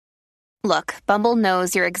Look, Bumble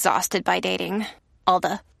knows you're exhausted by dating. All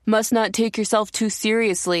the must not take yourself too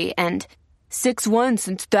seriously and 6'1"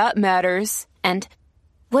 since that matters. And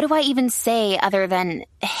what do I even say other than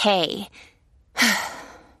hey?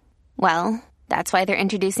 Well, that's why they're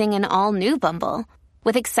introducing an all-new Bumble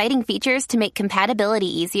with exciting features to make compatibility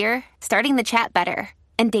easier, starting the chat better,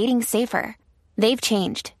 and dating safer. They've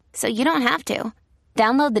changed, so you don't have to.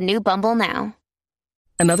 Download the new Bumble now.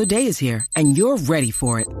 Another day is here, and you're ready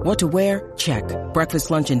for it. What to wear? Check.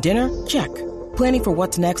 Breakfast, lunch, and dinner? Check. Planning for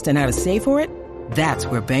what's next and how to save for it? That's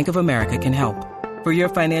where Bank of America can help. For your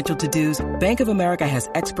financial to-dos, Bank of America has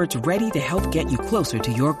experts ready to help get you closer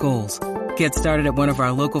to your goals. Get started at one of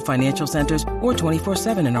our local financial centers or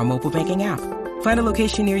 24/7 in our mobile banking app. Find a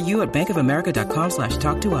location near you at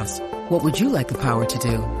bankofamerica.com/talktous. What would you like the power to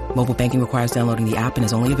do? Mobile banking requires downloading the app and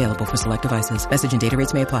is only available for select devices. Message and data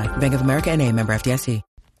rates may apply. Bank of America N.A., member FDIC.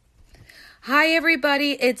 Hi,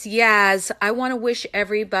 everybody. It's Yaz. I want to wish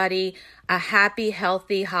everybody a happy,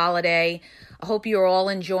 healthy holiday. I hope you're all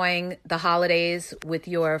enjoying the holidays with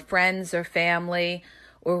your friends or family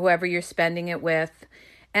or whoever you're spending it with.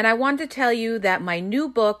 And I want to tell you that my new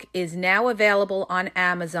book is now available on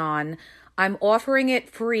Amazon. I'm offering it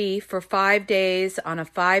free for 5 days on a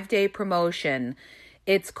 5-day promotion.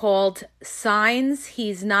 It's called Signs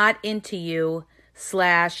He's Not Into You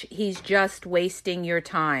 / He's Just Wasting Your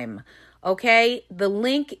Time. Okay, the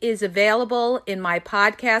link is available in my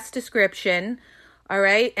podcast description. All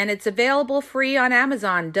right, and it's available free on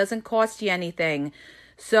Amazon. Doesn't cost you anything.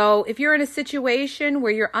 So if you're in a situation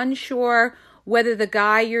where you're unsure whether the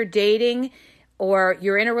guy you're dating or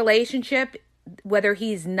you're in a relationship, whether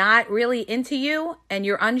he's not really into you and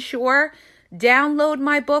you're unsure, download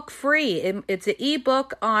my book free. It's an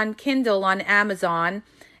ebook on Kindle on Amazon,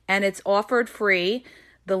 and it's offered free.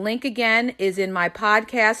 The link again is in my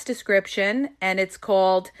podcast description, and it's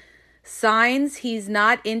called Signs He's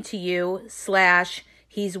Not Into You /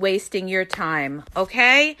 He's Wasting Your Time.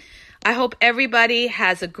 Okay? I hope everybody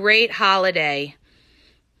has a great holiday.